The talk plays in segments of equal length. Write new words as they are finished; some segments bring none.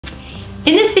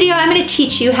In this video, I'm going to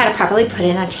teach you how to properly put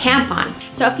in a tampon.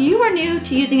 So if you are new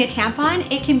to using a tampon,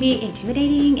 it can be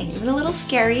intimidating and even a little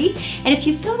scary. And if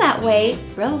you feel that way,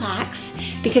 relax,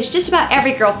 because just about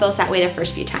every girl feels that way their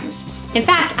first few times. In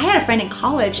fact, I had a friend in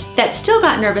college that still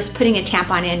got nervous putting a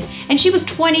tampon in, and she was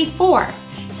 24.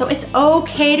 So it's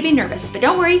okay to be nervous, but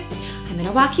don't worry. I'm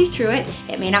gonna walk you through it.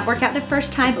 It may not work out the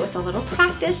first time, but with a little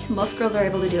practice, most girls are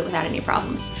able to do it without any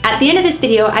problems. At the end of this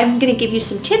video, I'm gonna give you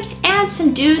some tips and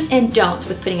some do's and don'ts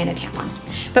with putting in a tampon.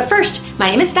 But first, my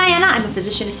name is Diana. I'm a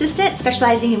physician assistant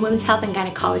specializing in women's health and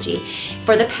gynecology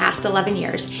for the past 11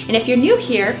 years. And if you're new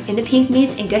here, In the Pink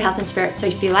means in good health and spirits. So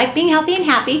if you like being healthy and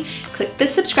happy, click the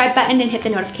subscribe button and hit the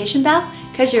notification bell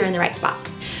because you're in the right spot.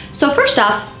 So first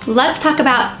off, let's talk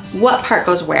about what part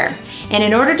goes where. And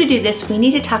in order to do this, we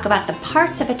need to talk about the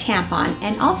parts of a tampon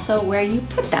and also where you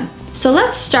put them. So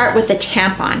let's start with the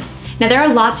tampon. Now there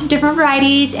are lots of different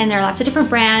varieties and there are lots of different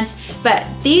brands, but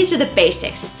these are the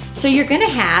basics. So you're gonna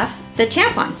have the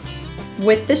tampon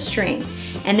with the string,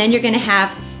 and then you're gonna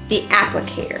have the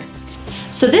applicator.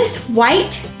 So this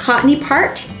white cottony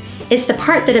part is the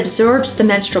part that absorbs the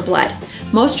menstrual blood.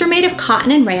 Most are made of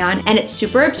cotton and rayon, and it's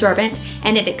super absorbent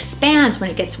and it expands when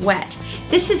it gets wet.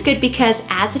 This is good because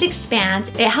as it expands,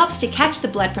 it helps to catch the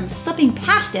blood from slipping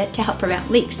past it to help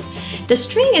prevent leaks. The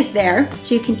string is there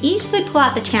so you can easily pull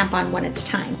out the tampon when it's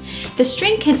time. The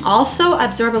string can also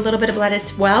absorb a little bit of blood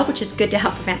as well, which is good to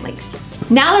help prevent leaks.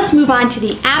 Now let's move on to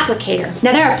the applicator.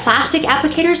 Now there are plastic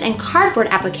applicators and cardboard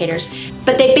applicators,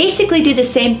 but they basically do the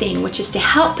same thing, which is to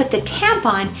help put the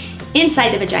tampon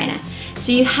inside the vagina.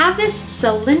 So you have this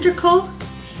cylindrical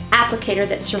applicator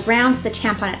that surrounds the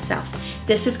tampon itself.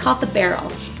 This is called the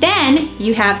barrel. Then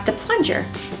you have the plunger.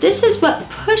 This is what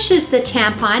pushes the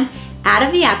tampon out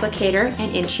of the applicator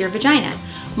and into your vagina.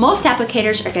 Most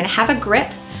applicators are gonna have a grip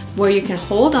where you can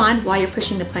hold on while you're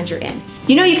pushing the plunger in.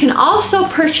 You know, you can also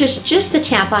purchase just the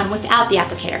tampon without the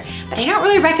applicator, but I don't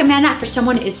really recommend that for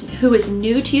someone who is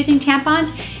new to using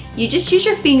tampons. You just use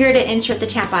your finger to insert the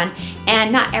tampon, and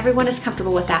not everyone is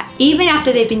comfortable with that, even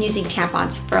after they've been using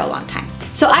tampons for a long time.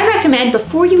 So I recommend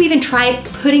before you even try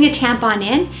putting a tampon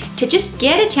in, to just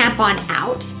get a tampon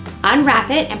out, unwrap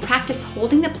it, and practice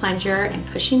holding the plunger and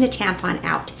pushing the tampon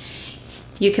out.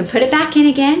 You can put it back in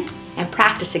again and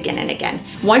practice again and again.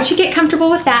 Once you get comfortable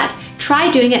with that,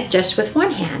 try doing it just with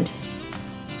one hand.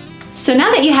 So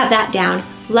now that you have that down,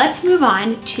 let's move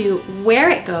on to where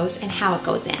it goes and how it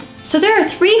goes in. So there are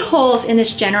 3 holes in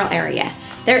this general area.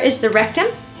 There is the rectum,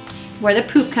 where the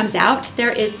poop comes out.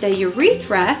 There is the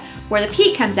urethra, where the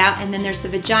pee comes out, and then there's the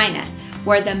vagina,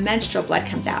 where the menstrual blood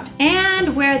comes out,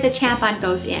 and where the tampon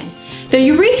goes in. The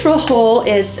urethral hole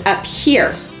is up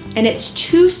here, and it's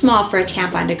too small for a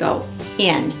tampon to go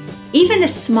in. Even the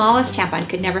smallest tampon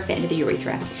could never fit into the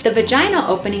urethra. The vaginal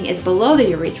opening is below the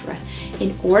urethra.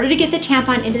 In order to get the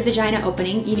tampon into the vagina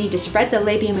opening, you need to spread the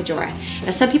labia majora.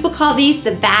 Now some people call these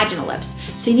the vaginal lips.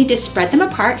 So you need to spread them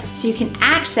apart so you can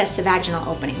access the vaginal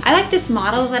opening. I like this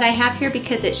model that I have here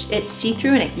because it's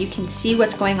see-through and you can see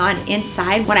what's going on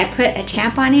inside when I put a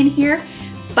tampon in here,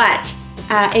 but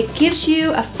it gives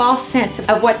you a false sense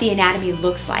of what the anatomy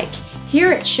looks like.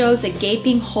 Here it shows a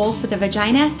gaping hole for the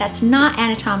vagina. That's not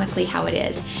anatomically how it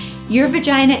is. Your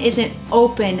vagina isn't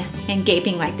open and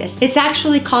gaping like this. It's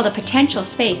actually called a potential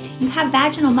space. You have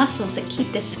vaginal muscles that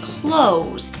keep this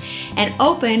closed and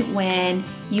open when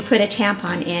you put a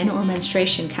tampon in or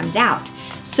menstruation comes out.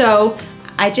 So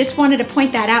I just wanted to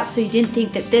point that out so you didn't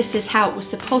think that this is how it was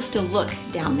supposed to look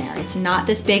down there. It's not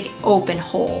this big open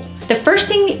hole. The first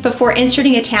thing before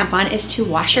inserting a tampon is to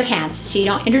wash your hands so you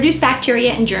don't introduce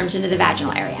bacteria and germs into the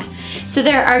vaginal area. So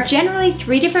there are generally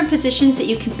 3 different positions that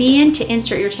you can be in to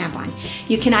insert your tampon.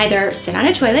 You can either sit on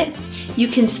a toilet, you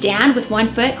can stand with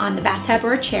one foot on the bathtub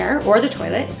or a chair or the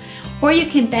toilet, or you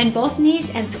can bend both knees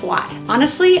and squat.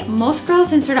 Honestly, most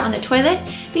girls insert it on the toilet,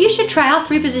 but you should try all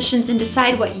 3 positions and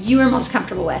decide what you are most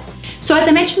comfortable with. So as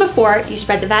I mentioned before, you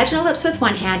spread the vaginal lips with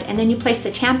one hand and then you place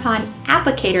the tampon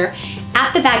applicator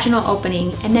at the vaginal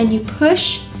opening, and then you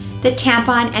push the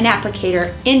tampon and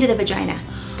applicator into the vagina,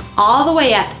 all the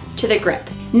way up to the grip.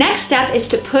 Next step is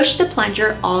to push the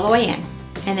plunger all the way in.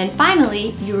 And then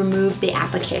finally, you remove the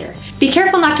applicator. Be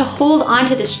careful not to hold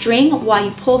onto the string while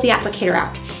you pull the applicator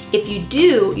out. If you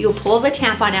do, you'll pull the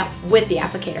tampon out with the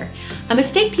applicator. A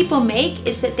mistake people make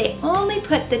is that they only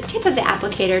put the tip of the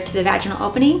applicator to the vaginal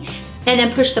opening and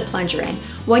then push the plunger in.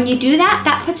 When you do that,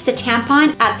 that puts the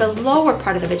tampon at the lower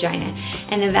part of the vagina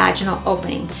and the vaginal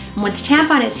opening. And when the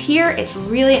tampon is here, it's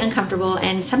really uncomfortable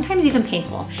and sometimes even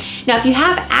painful. Now, if you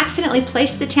have accidentally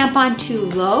placed the tampon too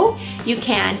low, you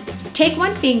can take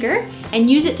one finger and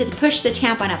use it to push the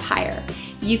tampon up higher.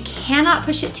 You cannot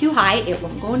push it too high. It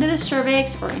won't go into the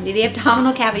cervix or into the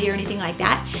abdominal cavity or anything like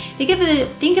that.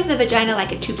 Think of the vagina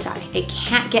like a tube sock. It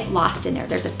can't get lost in there.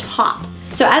 There's a top.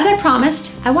 So as I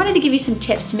promised, I wanted to give you some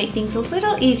tips to make things a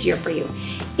little easier for you.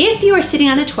 If you are sitting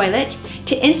on the toilet,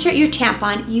 to insert your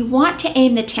tampon, you want to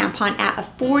aim the tampon at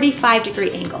a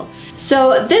 45-degree angle.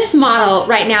 So this model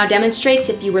right now demonstrates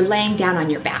if you were laying down on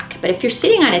your back, but if you're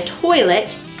sitting on a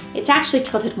toilet, it's actually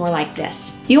tilted more like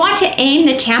this. You want to aim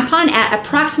the tampon at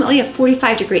approximately a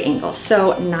 45-degree angle.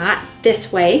 So not this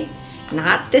way,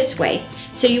 not this way.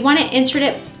 So you want to insert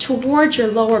it towards your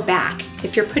lower back.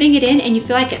 If you're putting it in and you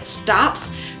feel like it stops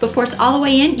before it's all the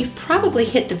way in, you've probably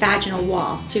hit the vaginal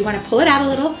wall. So you want to pull it out a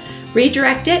little,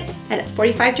 redirect it at a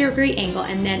 45-degree angle,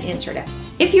 and then insert it.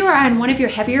 If you are on one of your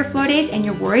heavier flow days and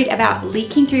you're worried about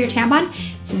leaking through your tampon,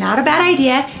 it's not a bad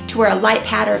idea to wear a light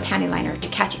pad or a panty liner to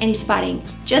catch any spotting,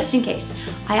 just in case.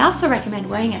 I also recommend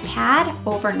wearing a pad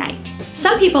overnight.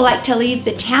 Some people like to leave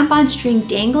the tampon string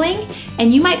dangling,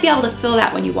 and you might be able to feel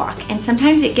that when you walk. And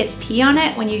sometimes it gets pee on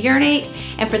it when you urinate,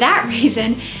 and for that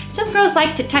reason, some girls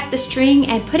like to tuck the string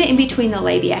and put it in between the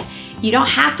labia. You don't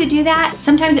have to do that.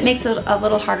 Sometimes it makes it a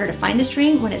little harder to find the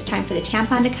string when it's time for the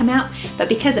tampon to come out, but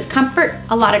because of comfort,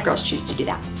 a lot of girls choose to do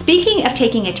that. Speaking of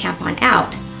taking a tampon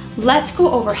out, let's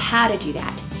go over how to do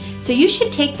that. So you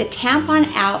should take the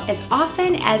tampon out as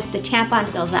often as the tampon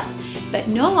fills up, but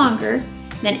no longer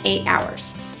than 8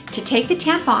 hours. To take the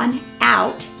tampon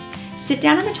out, sit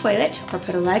down on the toilet or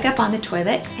put a leg up on the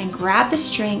toilet and grab the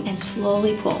string and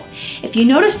slowly pull. If you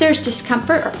notice there's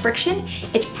discomfort or friction,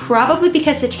 it's probably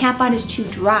because the tampon is too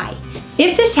dry.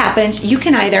 If this happens, you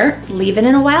can either leave it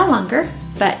in a while longer,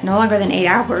 but no longer than 8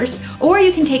 hours, or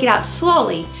you can take it out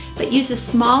slowly, but use a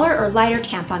smaller or lighter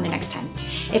tampon the next time.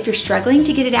 If you're struggling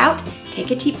to get it out, take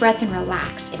a deep breath and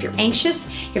relax. If you're anxious,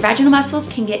 your vaginal muscles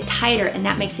can get tighter and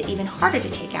that makes it even harder to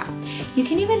take out. You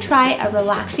can even try a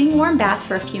relaxing warm bath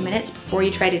for a few minutes before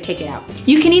you try to take it out.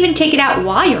 You can even take it out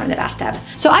while you're in the bathtub.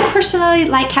 So I personally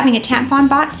like having a tampon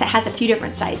box that has a few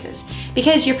different sizes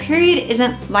because your period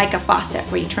isn't like a faucet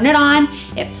where you turn it on,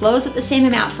 it flows at the same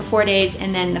amount for 4 days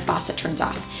and then the faucet turns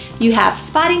off. You have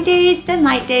spotting days, then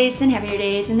light days, then heavier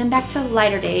days, and then back to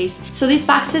lighter days. So these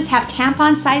boxes have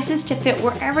tampon sizes to fit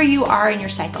wherever you are in your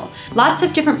cycle. Lots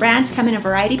of different brands come in a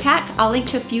variety pack. I'll link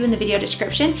to a few in the video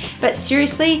description, but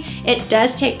seriously, it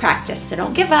does take practice, so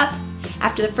don't give up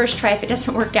after the first try if it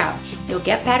doesn't work out. You'll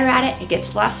get better at it, it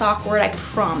gets less awkward, I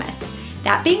promise.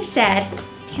 That being said,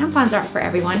 tampons aren't for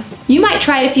everyone. You might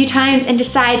try it a few times and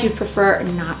decide you prefer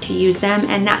not to use them,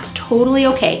 and that's totally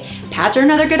okay. Pads are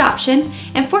another good option.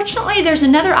 And fortunately, there's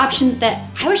another option that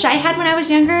I wish I had when I was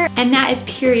younger, and that is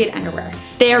period underwear.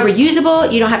 They are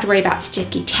reusable, you don't have to worry about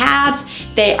sticky tabs.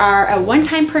 They are a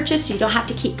one-time purchase, so you don't have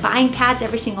to keep buying pads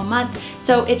every single month.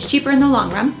 So it's cheaper in the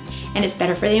long run, and it's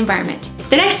better for the environment.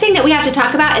 The next thing that we have to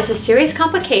talk about is a serious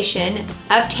complication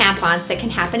of tampons that can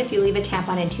happen if you leave a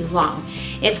tampon in too long.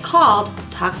 It's called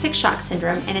toxic shock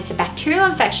syndrome, and it's a bacterial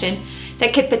infection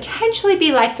that could potentially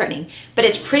be life-threatening, but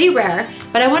it's pretty rare.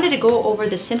 But I wanted to go over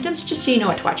the symptoms just so you know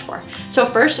what to watch for. So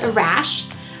first, a rash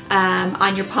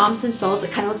on your palms and soles.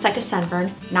 It kind of looks like a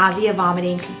sunburn, nausea,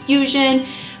 vomiting, confusion,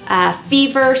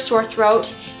 fever, sore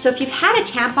throat. So if you've had a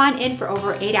tampon in for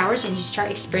over 8 hours and you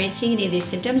start experiencing any of these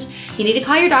symptoms, you need to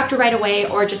call your doctor right away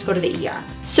or just go to the ER.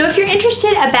 So if you're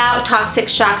interested about toxic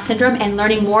shock syndrome and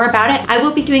learning more about it, I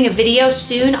will be doing a video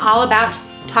soon all about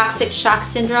toxic shock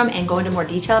syndrome and go into more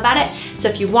detail about it. So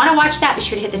if you want to watch that, be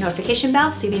sure to hit the notification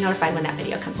bell so you'll be notified when that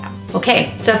video comes out.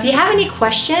 Okay, so if you have any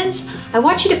questions, I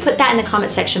want you to put that in the comment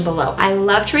section below. I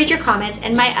love to read your comments,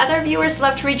 and my other viewers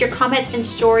love to read your comments and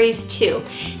stories too.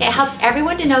 It helps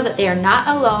everyone to know that they are not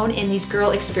alone in these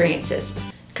girl experiences,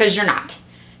 because you're not.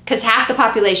 Because half the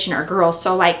population are girls,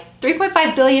 so like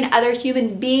 3.5 billion other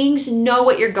human beings know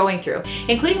what you're going through,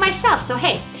 including myself. So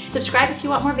hey, subscribe if you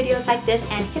want more videos like this,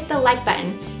 and hit the like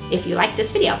button if you like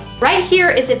this video. Right here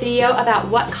is a video about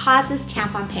what causes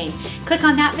tampon pain. Click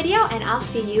on that video and I'll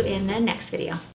see you in the next video.